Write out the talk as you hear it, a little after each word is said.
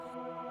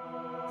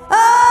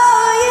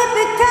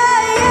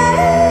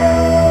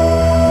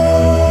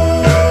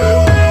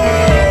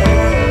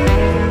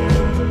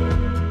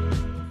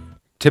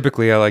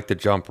Typically, I like to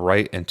jump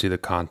right into the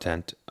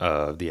content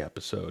of the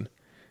episode.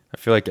 I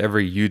feel like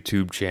every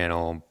YouTube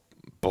channel,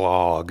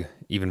 blog,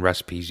 even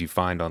recipes you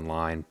find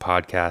online,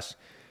 podcasts,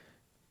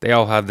 they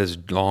all have this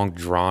long,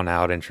 drawn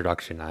out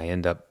introduction. I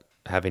end up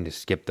having to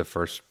skip the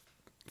first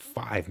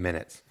 5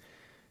 minutes.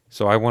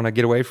 So I want to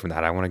get away from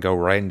that. I want to go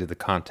right into the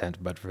content.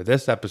 But for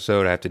this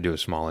episode, I have to do a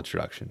small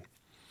introduction.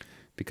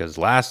 Because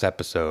last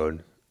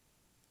episode,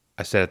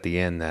 I said at the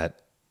end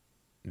that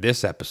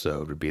this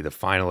episode would be the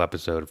final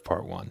episode of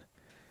part one.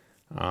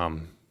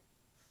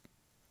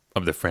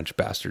 Of the French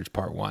Bastards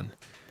Part 1.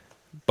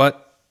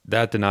 But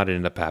that did not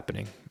end up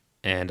happening.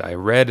 And I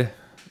read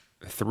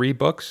 3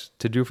 books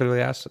to do for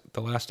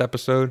the last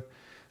episode.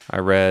 I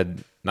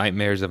read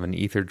Nightmares of an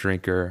Ether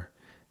Drinker,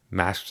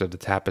 Masks of the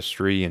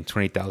Tapestry, and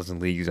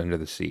 20,000 Leagues Under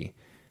the Sea,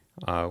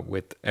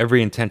 with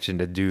every intention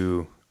to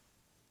do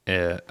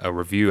a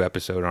review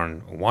episode on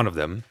one of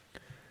them.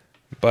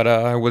 But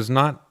I was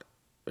not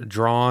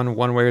drawn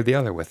one way or the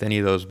other with any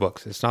of those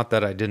books. It's not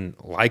that I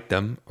didn't like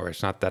them, or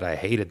it's not that I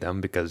hated them,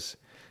 because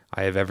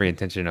I have every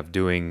intention of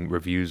doing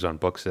reviews on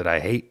books that I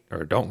hate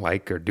or don't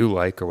like or do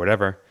like or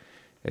whatever.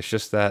 It's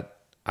just that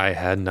I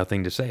had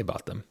nothing to say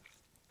about them.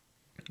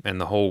 And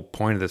the whole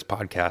point of this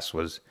podcast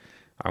was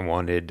I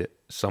wanted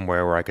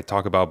somewhere where I could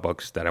talk about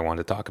books that I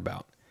wanted to talk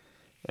about.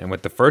 And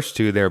with the first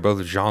 2, they're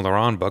both Jean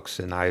Laurent books,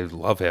 and I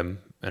love him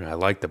and I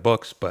like the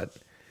books, but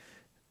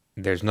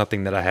there's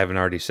nothing that I haven't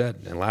already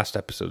said in last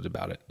episodes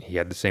about it. He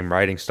had the same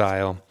writing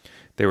style.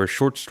 They were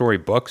short story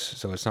books,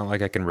 so it's not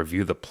like I can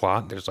review the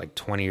plot. There's like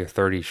 20 or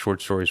 30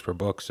 short stories per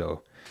book,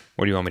 so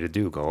what do you want me to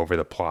do? Go over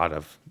the plot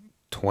of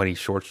 20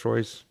 short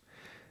stories?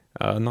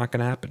 Not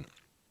going to happen.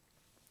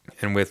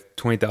 And with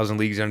 20,000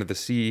 Leagues Under the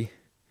Sea,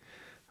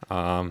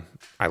 I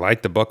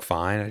liked the book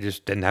fine. I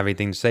just didn't have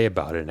anything to say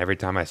about it. And every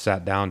time I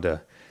sat down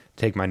to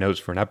take my notes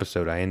for an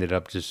episode, I ended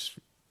up just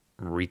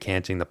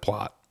recanting the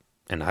plot.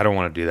 And I don't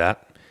want to do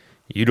that.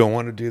 You don't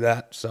want to do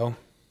that, so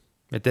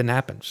it didn't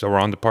happen. So we're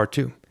on to part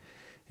 2.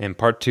 And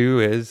part 2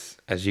 is,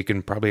 as you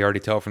can probably already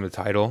tell from the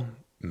title,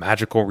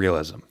 magical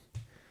realism,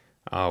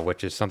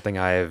 which is something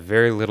I have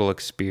very little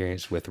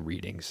experience with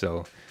reading.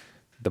 So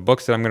the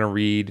books that I'm going to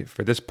read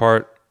for this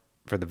part,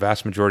 for the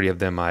vast majority of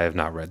them, I have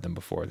not read them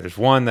before. There's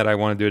one that I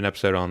want to do an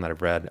episode on that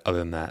I've read. Other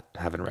than that,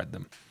 I haven't read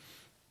them.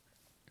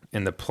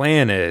 And the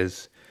plan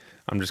is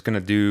I'm just going to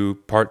do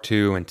part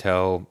 2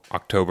 until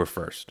October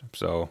 1st.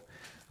 So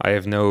I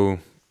have no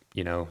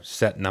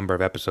set number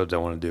of episodes I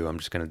want to do. I'm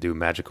just going to do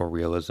magical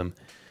realism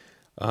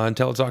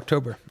until it's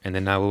October, and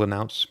then I will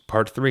announce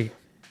part 3.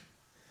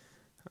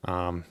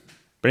 But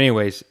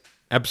anyways,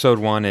 episode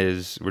 1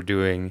 is we're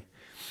doing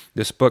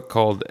this book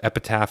called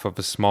Epitaph of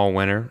a Small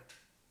Winter,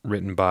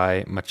 written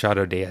by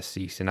Machado de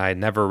Assis. And I had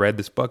never read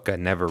this book. I'd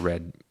never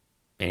read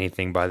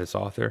anything by this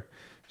author,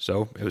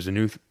 so it was a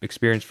new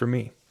experience for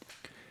me.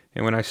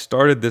 And when I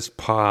started this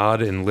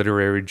pod and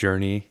literary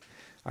journey,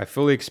 I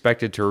fully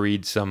expected to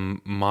read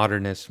some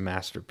modernist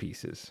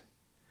masterpieces,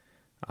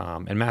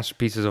 and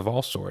masterpieces of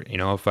all sort.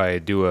 If I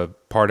do a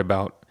part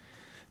about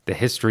the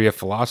history of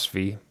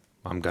philosophy,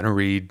 I'm going to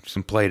read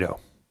some Plato.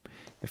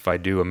 If I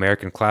do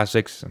American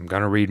classics, I'm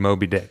going to read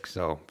Moby Dick.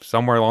 So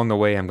somewhere along the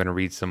way, I'm going to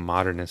read some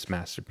modernist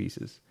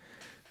masterpieces.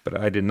 But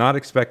I did not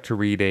expect to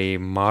read a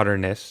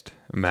modernist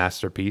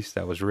masterpiece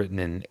that was written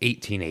in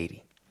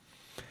 1880.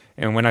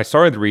 And when I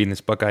started reading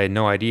this book, I had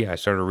no idea. I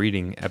started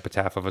reading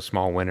Epitaph of a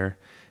Small Winter,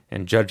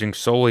 and judging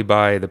solely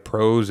by the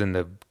prose and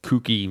the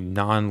kooky,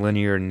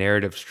 non-linear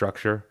narrative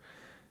structure,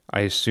 I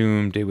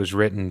assumed it was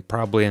written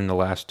probably in the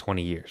last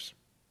 20 years,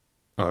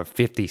 or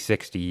 50,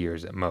 60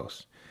 years at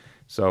most.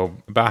 So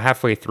about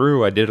halfway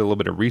through, I did a little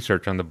bit of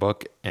research on the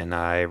book, and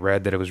I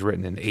read that it was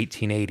written in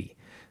 1880.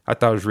 I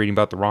thought I was reading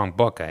about the wrong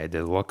book. I had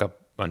to look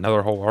up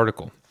another whole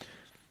article.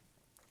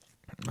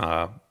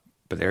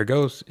 But there it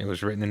goes. It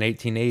was written in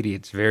 1880.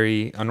 It's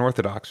very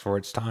unorthodox for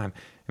its time.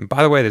 And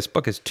by the way, this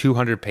book is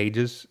 200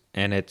 pages,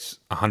 and it's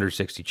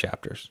 160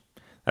 chapters.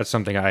 That's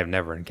something I have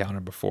never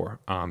encountered before.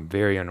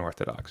 Very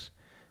unorthodox.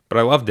 But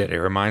I loved it. It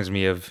reminds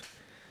me of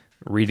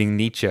reading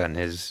Nietzsche and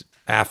his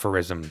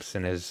aphorisms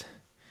and his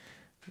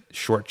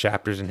short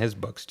chapters in his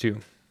books, too.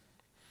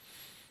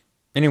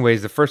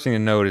 Anyways, the first thing to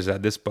note is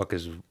that this book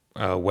is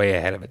way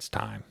ahead of its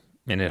time,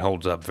 and it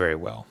holds up very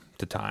well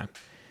to time.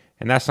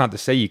 And that's not to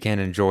say you can't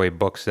enjoy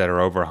books that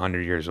are over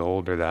 100 years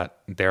old, or that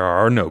there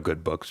are no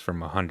good books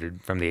from the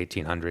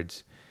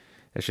 1800s.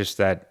 It's just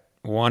that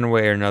one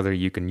way or another,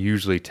 you can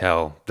usually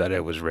tell that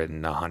it was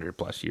written 100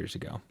 plus years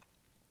ago.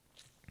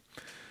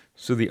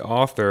 So the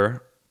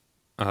author,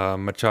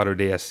 Machado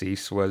de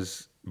Assis,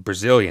 was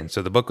Brazilian.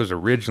 So the book was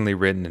originally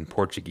written in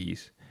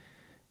Portuguese.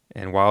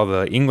 And while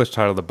the English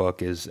title of the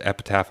book is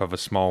Epitaph of a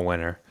Small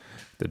Winter,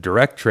 the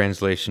direct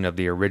translation of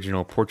the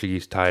original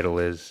Portuguese title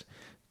is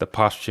The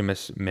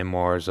Posthumous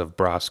Memoirs of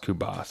Brás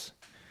Cubas,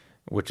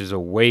 which is a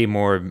way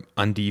more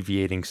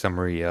undeviating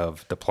summary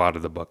of the plot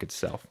of the book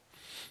itself.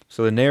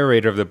 So the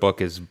narrator of the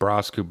book is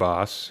Brás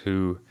Cubas,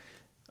 who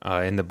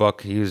in the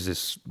book he was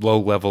this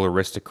low-level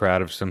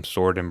aristocrat of some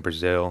sort in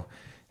Brazil,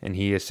 and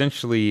he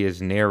essentially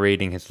is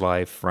narrating his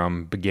life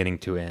from beginning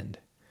to end.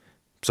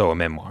 so a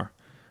memoir.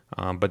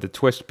 But the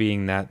twist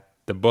being that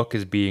the book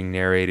is being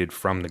narrated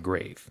from the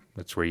grave.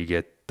 That's where you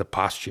get the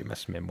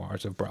posthumous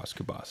memoirs of Bras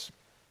Cubas.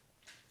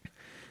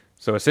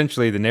 So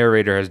essentially, the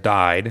narrator has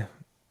died,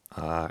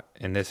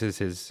 and this is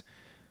his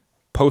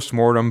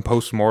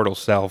post-mortal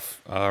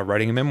self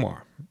writing a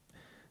memoir.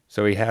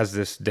 So he has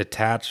this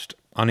detached,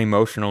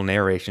 unemotional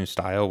narration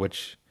style,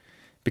 which,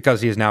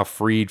 because he is now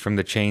freed from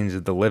the chains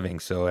of the living,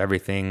 so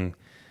everything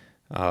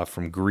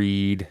from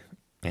greed,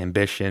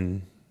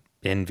 ambition,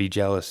 envy,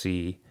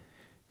 jealousy,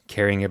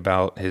 caring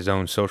about his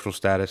own social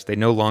status, they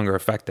no longer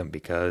affect him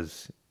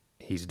because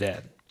he's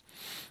dead.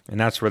 And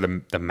that's where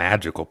the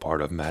magical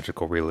part of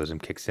magical realism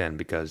kicks in,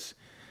 because,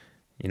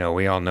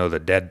 we all know the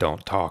dead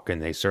don't talk,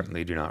 and they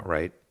certainly do not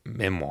write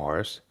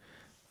memoirs.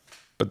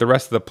 But the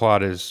rest of the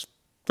plot is,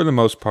 for the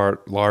most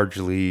part,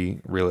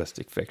 largely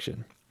realistic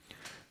fiction.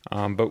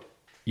 But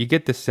you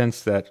get the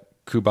sense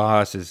that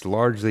Cubas is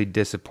largely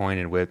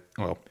disappointed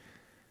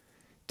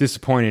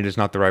disappointed is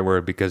not the right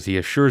word, because he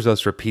assures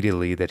us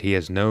repeatedly that he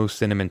has no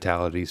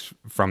sentimentalities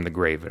from the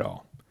grave at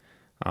all.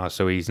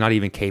 So he's not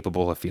even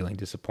capable of feeling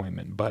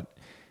disappointment. But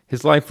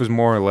his life was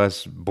more or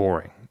less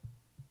boring,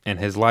 and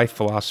his life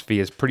philosophy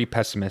is pretty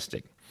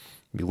pessimistic.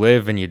 You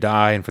live and you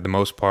die, and for the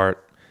most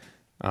part,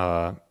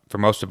 for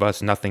most of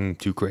us, nothing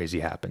too crazy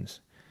happens.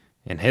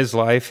 In his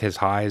life, his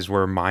highs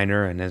were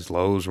minor and his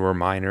lows were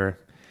minor.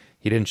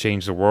 He didn't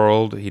change the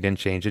world. He didn't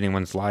change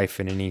anyone's life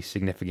in any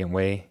significant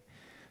way.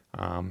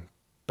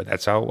 But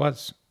that's how it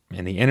was.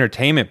 And the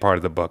entertainment part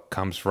of the book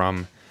comes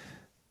from,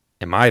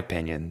 in my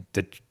opinion,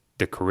 the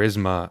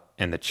charisma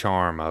and the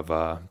charm of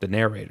the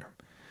narrator,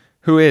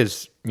 who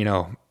is,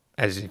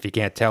 as if you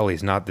can't tell,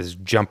 he's not this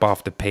jump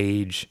off the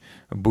page,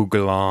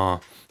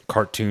 bougalant,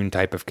 cartoon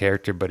type of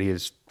character, but he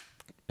is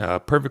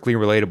perfectly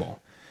relatable.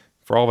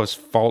 For all of his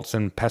faults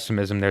and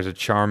pessimism, there's a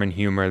charm and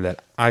humor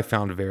that I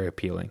found very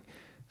appealing.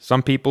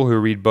 Some people who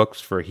read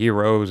books for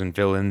heroes and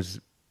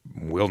villains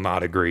will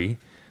not agree,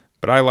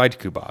 but I liked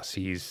Cubas.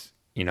 He's,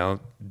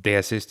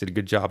 Deasis did a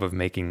good job of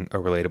making a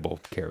relatable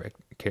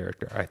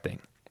character, I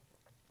think.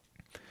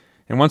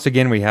 And once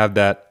again, we have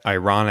that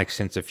ironic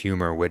sense of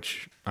humor,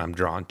 which I'm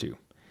drawn to.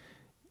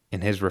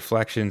 In his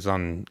reflections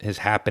on his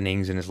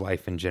happenings in his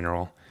life in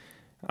general,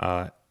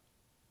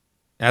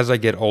 as I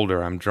get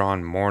older, I'm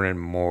drawn more and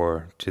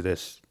more to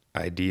this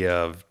idea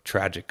of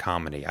tragic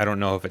comedy. I don't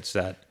know if it's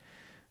that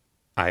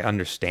I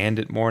understand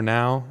it more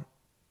now,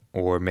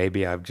 or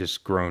maybe I've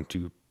just grown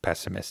too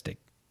pessimistic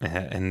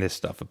and this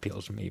stuff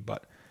appeals to me.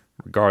 But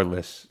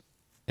regardless,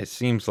 it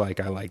seems like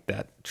I like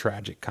that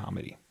tragic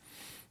comedy.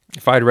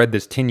 If I'd read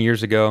this 10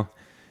 years ago,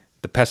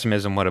 the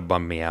pessimism would have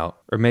bummed me out.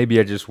 Or maybe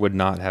I just would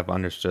not have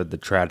understood the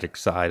tragic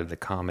side of the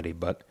comedy.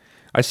 But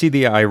I see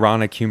the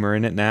ironic humor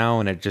in it now,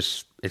 and it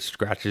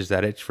scratches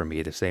that itch for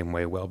me the same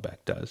way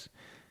Welbeck does.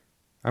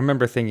 I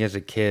remember thinking as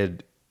a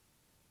kid,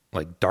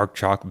 like dark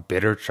chocolate,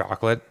 bitter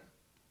chocolate,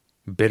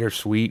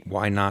 bittersweet,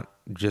 why not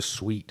just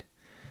sweet?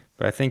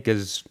 But I think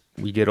as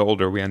we get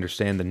older, we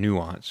understand the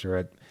nuance,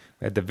 or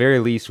at the very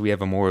least, we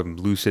have a more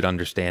lucid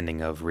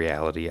understanding of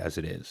reality as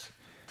it is.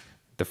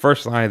 The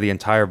first line of the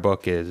entire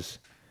book is,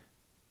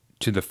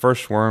 "To the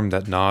first worm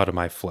that gnawed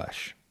my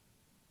flesh."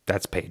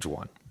 That's page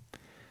 1.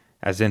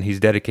 As in, he's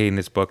dedicating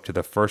this book to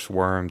the first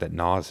worm that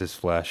gnaws his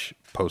flesh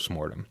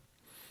post-mortem.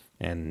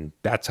 And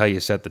that's how you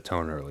set the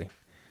tone early.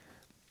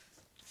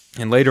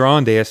 And later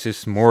on,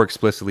 Deasis more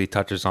explicitly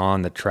touches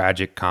on the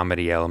tragic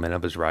comedy element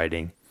of his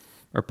writing,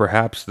 or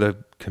perhaps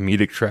the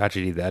comedic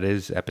tragedy that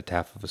is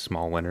Epitaph of a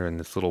Small Winter in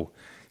this little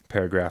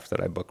paragraph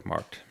that I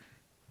bookmarked.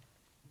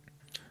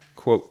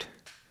 Quote,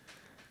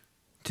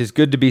 "'Tis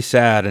good to be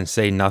sad and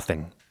say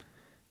nothing.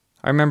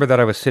 I remember that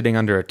I was sitting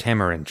under a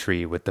tamarind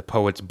tree with the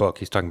poet's book,"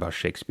 he's talking about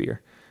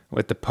Shakespeare,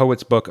 "with the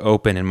poet's book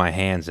open in my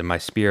hands and my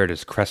spirit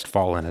as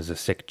crestfallen as a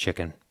sick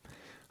chicken.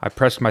 I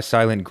pressed my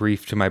silent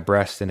grief to my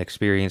breast and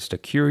experienced a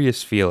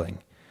curious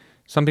feeling,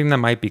 something that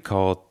might be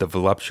called the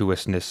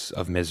voluptuousness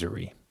of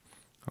misery.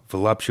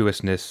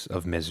 Voluptuousness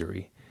of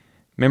misery.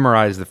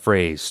 Memorize the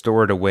phrase,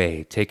 store it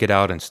away, take it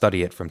out and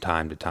study it from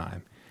time to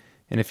time.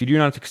 And if you do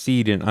not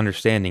succeed in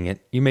understanding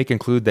it, you may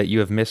conclude that you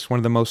have missed one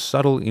of the most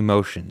subtle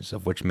emotions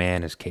of which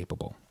man is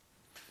capable."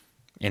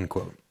 End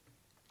quote.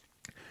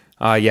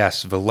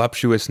 Yes,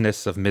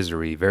 voluptuousness of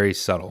misery, very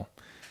subtle.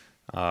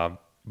 But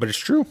it's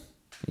true.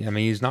 I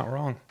mean, he's not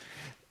wrong.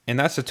 And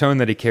that's the tone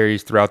that he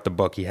carries throughout the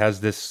book. He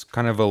has this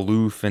kind of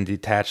aloof and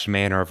detached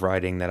manner of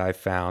writing that I've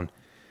found.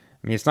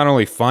 I mean, it's not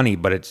only funny,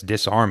 but it's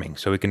disarming.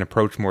 So he can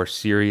approach more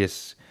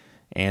serious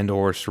and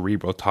or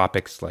cerebral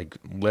topics like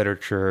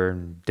literature,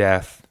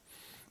 death,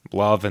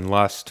 love and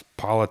lust,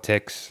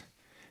 politics,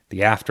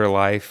 the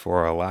afterlife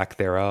or a lack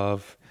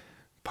thereof,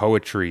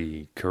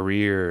 poetry,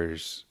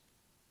 careers,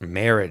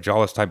 marriage,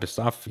 all this type of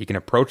stuff. He can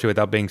approach it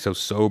without being so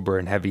sober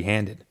and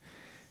heavy-handed.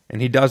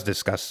 And he does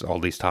discuss all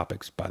these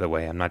topics, by the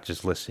way. I'm not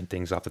just listing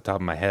things off the top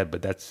of my head,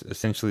 but that's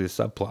essentially the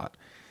subplot.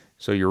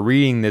 So you're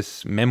reading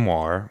this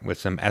memoir with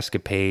some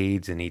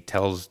escapades, and he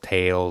tells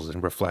tales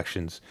and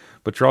reflections,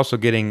 but you're also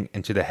getting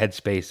into the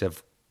headspace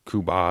of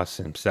Cubas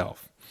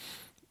himself.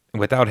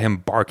 without him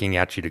barking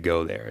at you to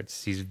go there.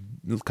 He's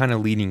kind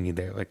of leading you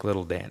there like a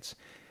little dance.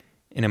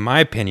 And in my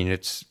opinion,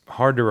 it's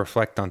hard to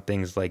reflect on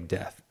things like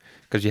death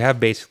because you have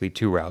basically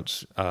two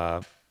routes,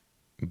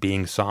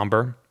 being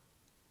somber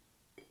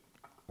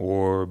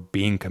or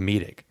being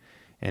comedic.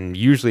 And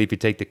usually if you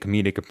take the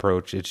comedic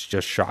approach, it's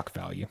just shock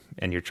value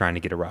and you're trying to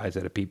get a rise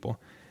out of people.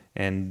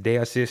 And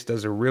Deus Ex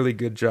does a really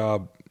good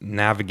job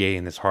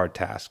navigating this hard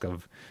task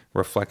of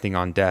reflecting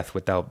on death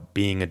without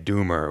being a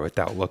doomer,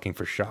 without looking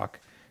for shock.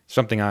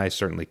 Something I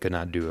certainly could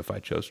not do if I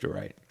chose to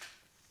write.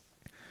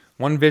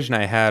 One vision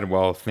I had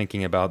while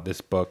thinking about this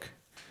book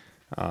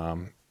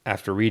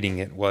after reading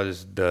it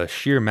was the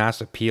sheer mass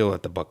appeal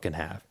that the book can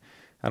have.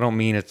 I don't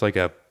mean it's like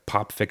a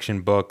pop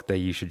fiction book that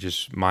you should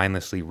just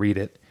mindlessly read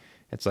it.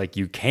 It's like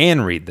you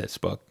can read this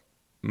book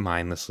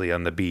mindlessly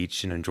on the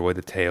beach and enjoy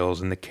the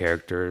tales and the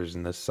characters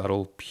and the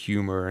subtle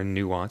humor and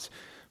nuance,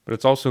 but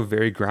it's also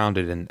very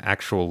grounded in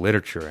actual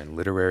literature and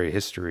literary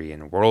history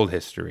and world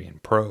history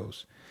and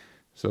prose.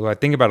 So I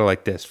think about it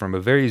like this. From a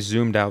very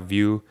zoomed out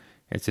view,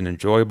 it's an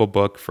enjoyable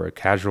book for a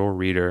casual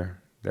reader.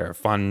 There are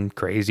fun,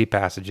 crazy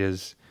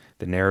passages.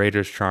 The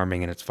narrator is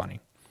charming and it's funny.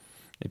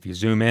 If you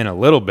zoom in a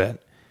little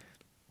bit,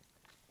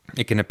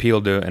 it can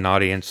appeal to an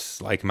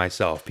audience like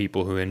myself,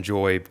 people who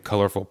enjoy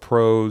colorful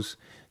prose.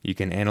 You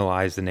can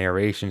analyze the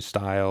narration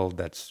style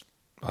that's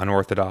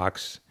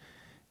unorthodox,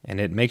 and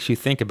it makes you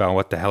think about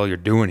what the hell you're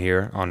doing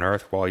here on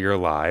Earth while you're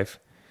alive.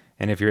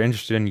 And if you're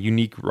interested in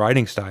unique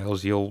writing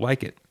styles, you'll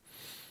like it.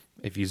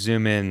 If you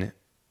zoom in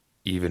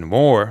even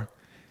more,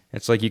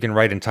 it's like you can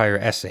write entire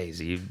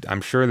essays.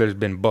 I'm sure there's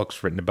been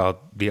books written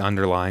about the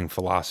underlying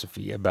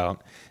philosophy,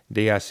 about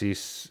Deus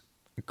Ex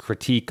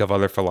critique of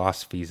other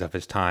philosophies of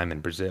his time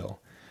in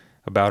Brazil,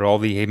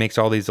 about he makes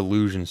all these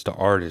allusions to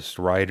artists,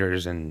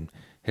 writers, and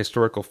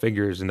historical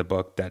figures in the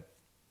book that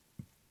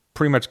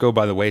pretty much go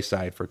by the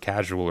wayside for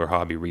casual or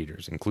hobby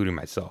readers, including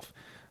myself.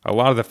 A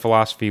lot of the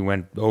philosophy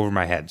went over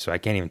my head, so I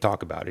can't even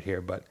talk about it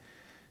here, but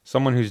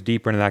someone who's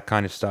deeper into that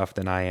kind of stuff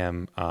than I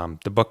am,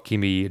 the book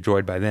can be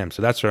enjoyed by them.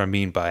 So that's what I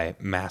mean by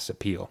mass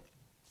appeal.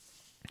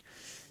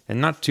 And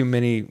not too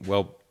many,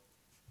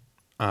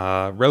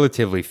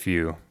 relatively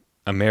few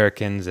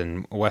Americans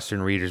and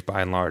Western readers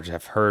by and large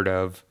have heard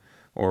of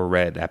or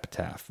read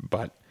Epitaph.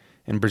 But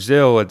in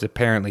Brazil, it's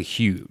apparently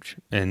huge.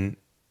 And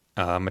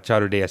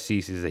Machado de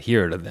Assis is a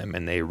hero to them,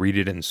 and they read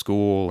it in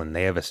school, and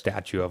they have a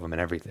statue of him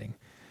and everything.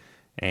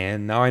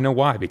 And now I know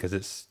why, because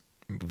it's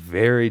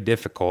very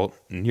difficult,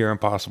 near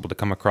impossible, to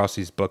come across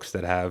these books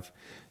that have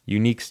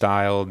unique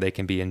style. They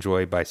can be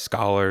enjoyed by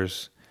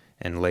scholars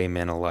and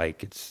laymen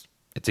alike. It's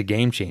a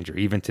game changer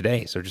even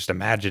today. So just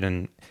imagine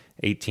in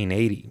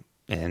 1880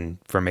 and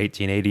from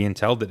 1880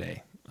 until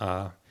today.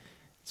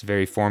 It's a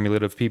very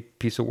formulative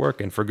piece of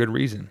work, and for good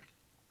reason.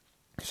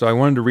 So I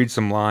wanted to read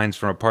some lines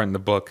from a part in the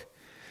book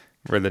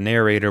where the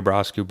narrator,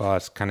 Brás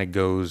Cubas, kind of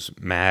goes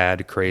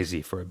mad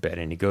crazy for a bit,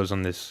 and he goes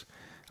on this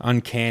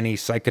uncanny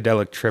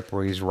psychedelic trip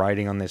where he's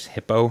riding on this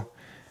hippo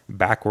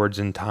backwards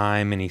in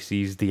time, and he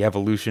sees the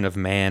evolution of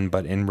man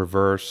but in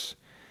reverse,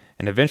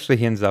 and eventually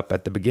he ends up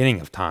at the beginning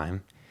of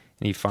time,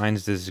 and he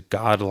finds this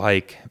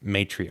godlike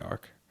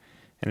matriarch.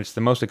 And it's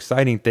the most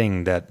exciting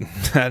thing that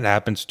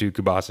happens to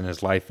Cubas in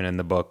his life and in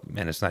the book,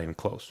 and it's not even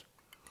close.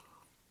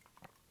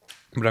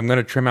 But I'm going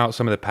to trim out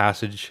some of the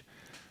passage,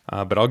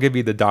 but I'll give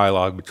you the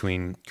dialogue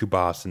between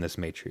Cubas and this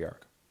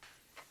matriarch.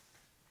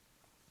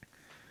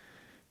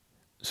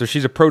 So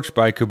she's approached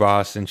by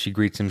Cubas, and she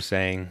greets him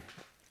saying,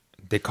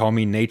 "They call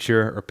me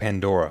Nature or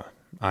Pandora.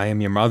 I am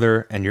your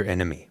mother and your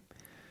enemy.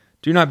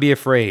 Do not be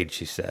afraid,"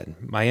 she said.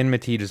 "My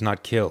enmity does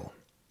not kill.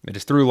 It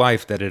is through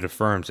life that it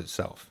affirms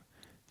itself.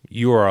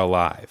 You are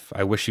alive.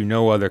 I wish you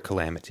no other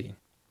calamity."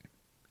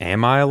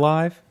 "Am I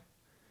alive?"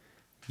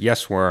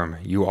 "Yes, worm,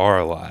 you are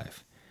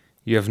alive.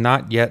 You have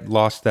not yet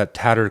lost that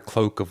tattered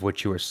cloak of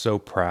which you are so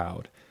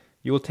proud.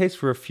 You will taste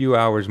for a few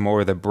hours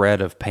more the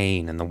bread of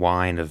pain and the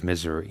wine of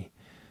misery.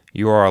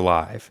 You are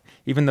alive.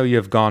 Even though you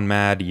have gone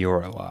mad, you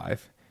are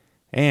alive.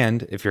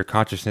 And, if your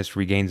consciousness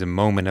regains a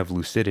moment of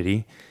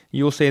lucidity,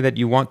 you will say that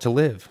you want to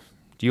live.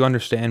 Do you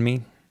understand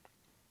me?"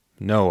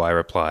 "No," I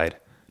replied,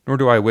 "nor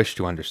do I wish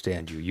to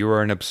understand you. You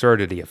are an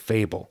absurdity, a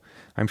fable.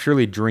 I'm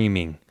surely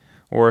dreaming.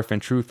 Or if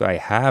in truth I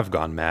have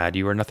gone mad,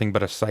 you are nothing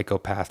but a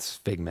psychopath's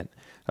figment,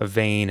 a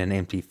vain and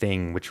empty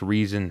thing which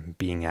reason,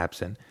 being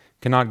absent,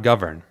 cannot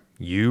govern.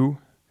 You?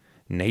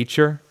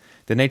 Nature?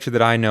 The nature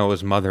that I know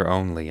is mother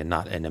only and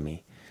not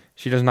enemy.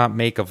 She does not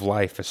make of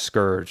life a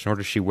scourge, nor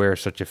does she wear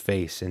such a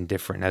face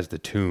indifferent as the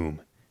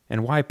tomb.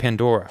 And why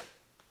Pandora?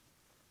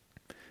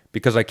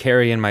 Because I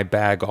carry in my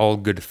bag all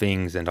good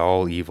things and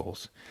all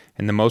evils,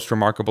 and the most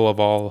remarkable of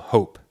all,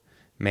 hope,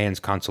 man's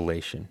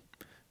consolation.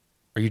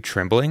 Are you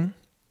trembling?"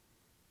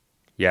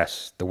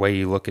 "Yes, the way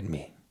you look at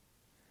me."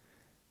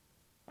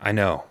 "I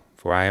know,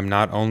 for I am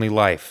not only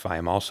life, I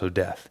am also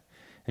death,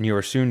 and you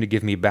are soon to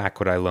give me back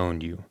what I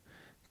loaned you.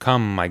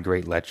 Come, my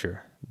great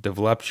lecher, the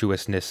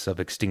voluptuousness of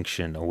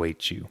extinction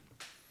awaits you."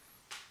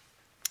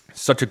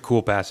 Such a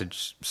cool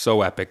passage,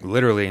 so epic,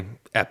 literally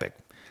epic.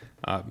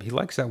 He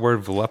likes that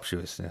word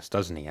voluptuousness,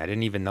 doesn't he? I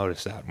didn't even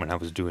notice that when I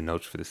was doing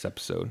notes for this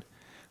episode.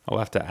 I'll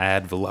have to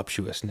add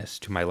voluptuousness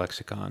to my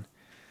lexicon.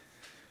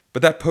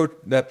 But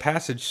that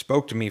passage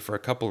spoke to me for a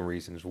couple of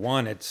reasons.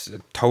 One, it's a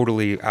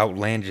totally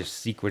outlandish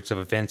sequence of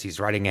events. He's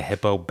riding a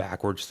hippo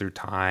backwards through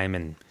time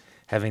and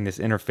having this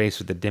interface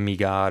with the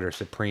demigod or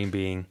supreme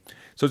being.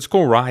 So it's a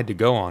cool ride to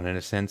go on in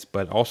a sense,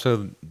 but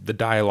also the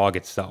dialogue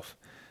itself.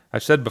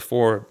 I've said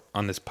before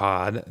on this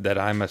pod that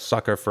I'm a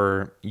sucker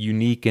for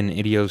unique and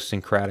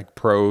idiosyncratic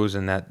prose,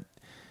 and that,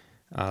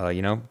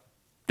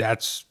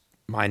 that's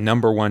my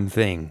number one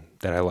thing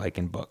that I like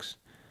in books.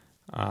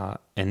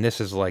 And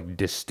this is like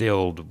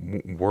distilled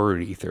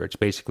word ether. It's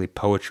basically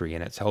poetry,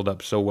 and it's held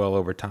up so well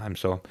over time.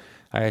 So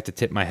I have to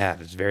tip my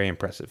hat. It's very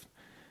impressive.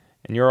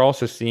 And you're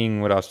also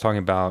seeing what I was talking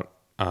about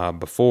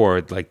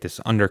before, like this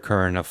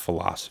undercurrent of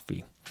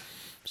philosophy.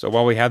 So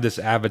while we have this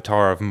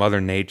avatar of Mother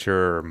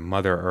Nature or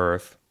Mother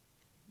Earth,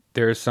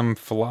 there is some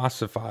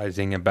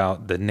philosophizing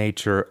about the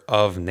nature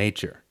of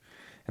nature.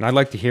 And I'd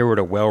like to hear what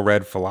a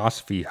well-read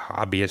philosophy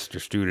hobbyist or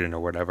student or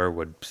whatever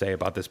would say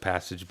about this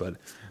passage, but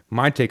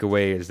my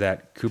takeaway is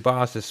that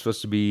Kubas is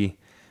supposed to be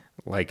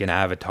like an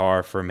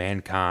avatar for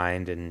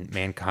mankind and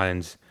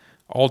mankind's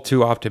all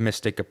too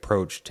optimistic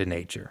approach to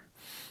nature.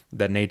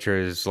 That nature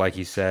is, like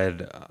he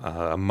said,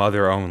 a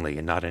mother only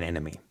and not an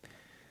enemy.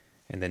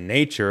 And then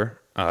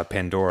nature,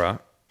 Pandora,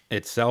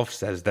 itself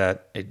says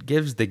that it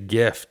gives the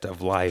gift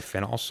of life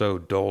and also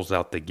doles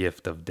out the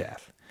gift of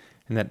death.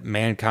 And that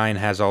mankind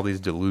has all these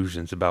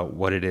delusions about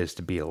what it is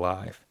to be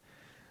alive.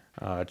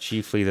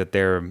 Chiefly that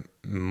they're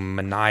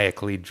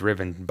maniacally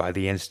driven by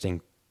the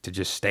instinct to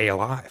just stay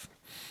alive.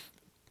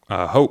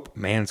 Hope,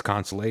 man's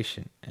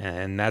consolation.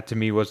 And that to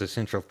me was a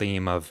central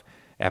theme of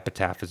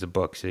Epitaph as a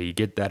book. So you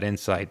get that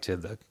insight to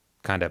the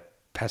kind of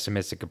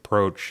pessimistic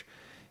approach.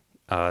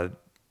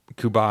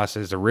 Kubas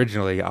is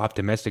originally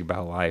optimistic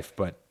about life,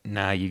 but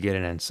now you get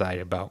an insight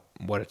about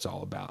what it's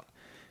all about.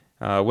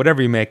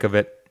 Whatever you make of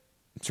it,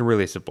 it's a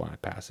really sublime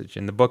passage.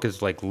 And the book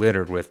is like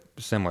littered with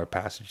similar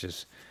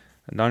passages.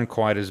 None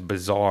quite as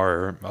bizarre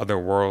or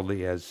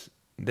otherworldly as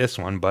this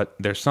one, but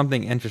there's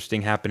something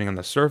interesting happening on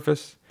the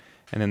surface,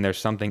 and then there's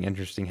something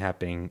interesting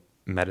happening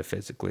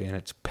metaphysically, and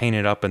it's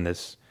painted up in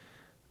this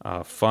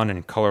fun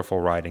and colorful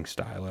writing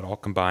style. It all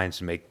combines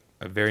to make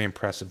a very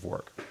impressive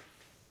work.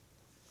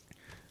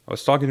 I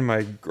was talking to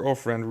my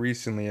girlfriend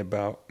recently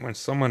about when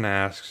someone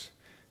asks,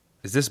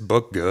 is this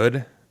book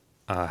good?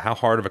 How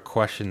hard of a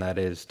question that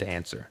is to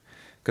answer.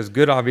 Because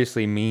good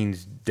obviously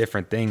means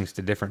different things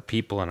to different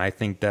people, and I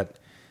think that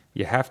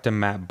you have to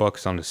map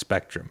books on a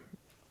spectrum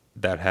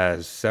that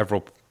has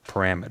several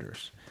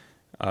parameters.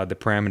 The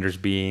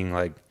parameters being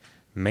like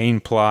main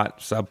plot,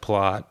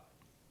 subplot,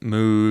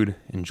 mood,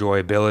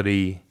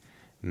 enjoyability,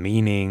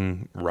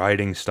 meaning,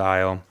 writing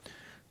style.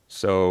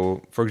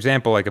 So, for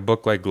example, like a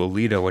book like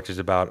Lolita, which is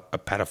about a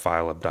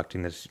pedophile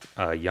abducting this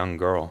young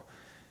girl,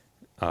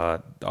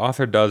 the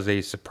author does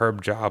a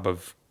superb job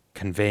of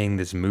conveying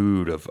this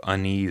mood of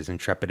unease and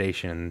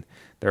trepidation.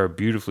 There are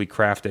beautifully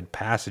crafted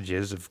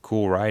passages of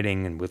cool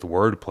writing and with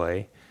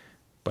wordplay,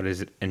 but is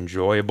it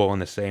enjoyable in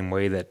the same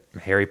way that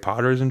Harry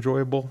Potter is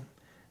enjoyable?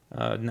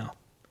 No.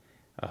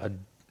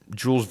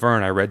 Jules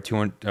Verne, I read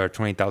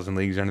 20,000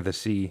 Leagues Under the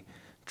Sea.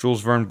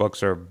 Jules Verne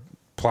books are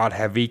plot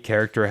heavy,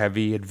 character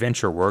heavy,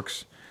 adventure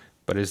works,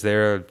 but is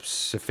there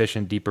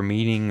sufficient deeper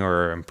meaning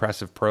or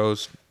impressive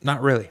prose?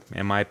 Not really,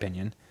 in my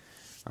opinion.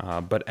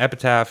 But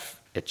Epitaph,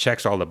 it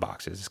checks all the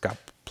boxes. It's got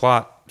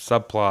plot,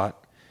 subplot,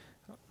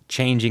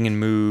 changing in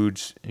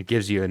moods. It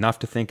gives you enough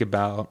to think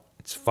about.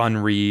 It's fun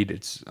read.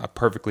 It's a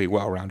perfectly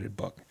well-rounded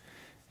book.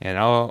 And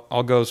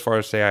I'll go as far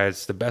as say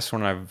it's the best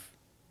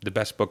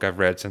book I've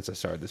read since I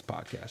started this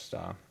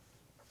podcast.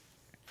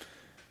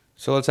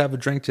 So let's have a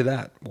drink to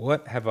that.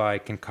 What have I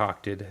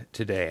concocted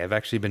today? I've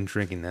actually been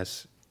drinking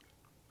this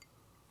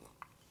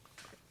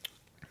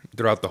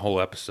throughout the whole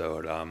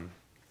episode.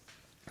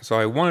 So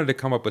I wanted to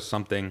come up with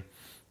something,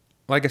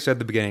 like I said at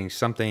the beginning,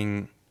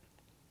 something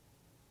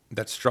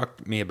that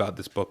struck me about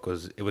this book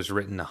was it was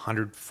written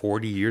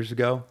 140 years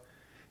ago,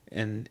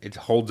 and it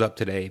holds up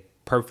today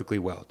perfectly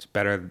well. It's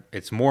better.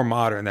 It's more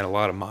modern than a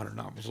lot of modern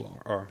novels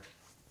are.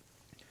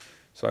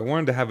 So I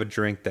wanted to have a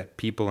drink that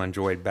people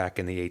enjoyed back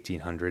in the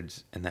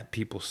 1800s and that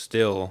people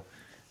still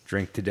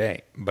drink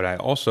today. But I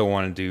also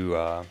wanted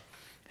to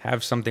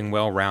have something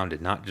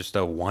well-rounded, not just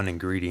a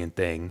one-ingredient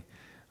thing.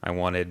 I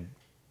wanted,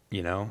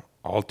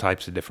 all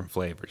types of different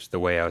flavors. The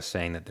way I was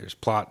saying that there's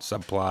plot,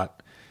 subplot,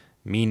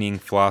 meaning,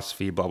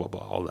 philosophy, blah, blah,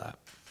 blah, all that.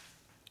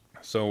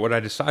 So what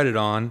I decided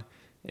on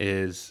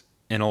is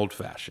an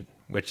old-fashioned,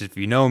 which if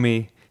you know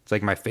me, it's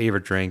like my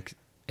favorite drink.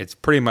 It's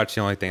pretty much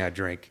the only thing I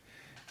drink,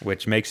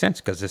 which makes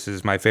sense because this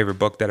is my favorite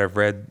book that I've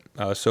read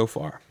so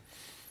far.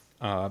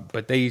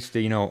 But they used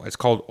to, it's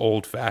called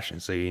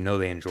old-fashioned, so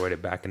they enjoyed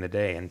it back in the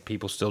day, and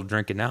people still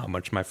drink it now.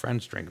 Much of my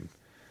friends drink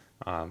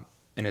them.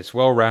 And it's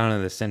well-rounded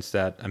in the sense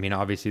that,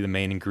 obviously the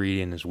main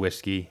ingredient is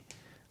whiskey,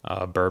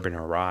 bourbon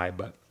or rye,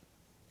 but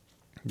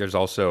there's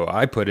also,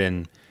 I put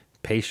in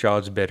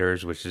Peychaud's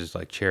bitters, which is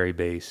like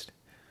cherry-based,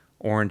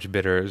 orange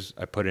bitters.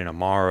 I put in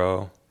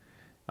Amaro.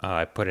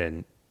 I put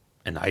in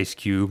an ice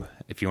cube,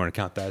 if you want to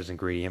count that as an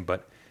ingredient.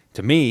 But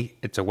to me,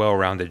 it's a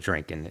well-rounded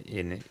drink.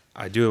 And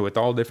I do it with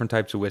all different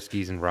types of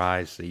whiskeys and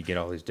ryes, so you get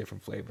all these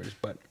different flavors.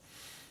 But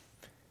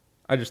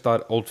I just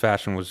thought Old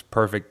Fashioned was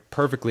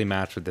perfectly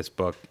matched with this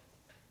book.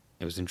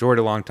 It was enjoyed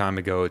a long time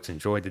ago. It's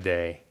enjoyed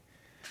today.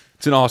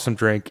 It's an awesome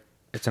drink.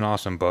 It's an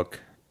awesome book.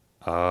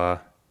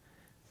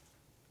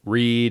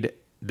 Read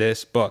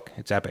this book.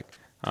 It's epic.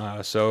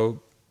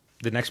 So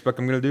the next book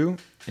I'm going to do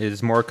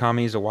is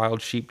Murakami's A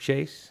Wild Sheep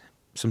Chase.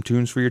 Some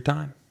tunes for your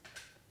time.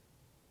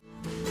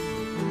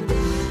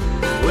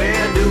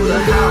 Where do the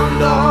hound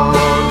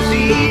dogs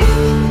eat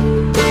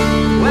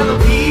when the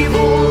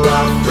people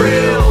are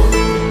thrilled?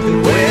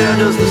 And where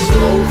does the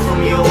smoke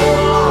from your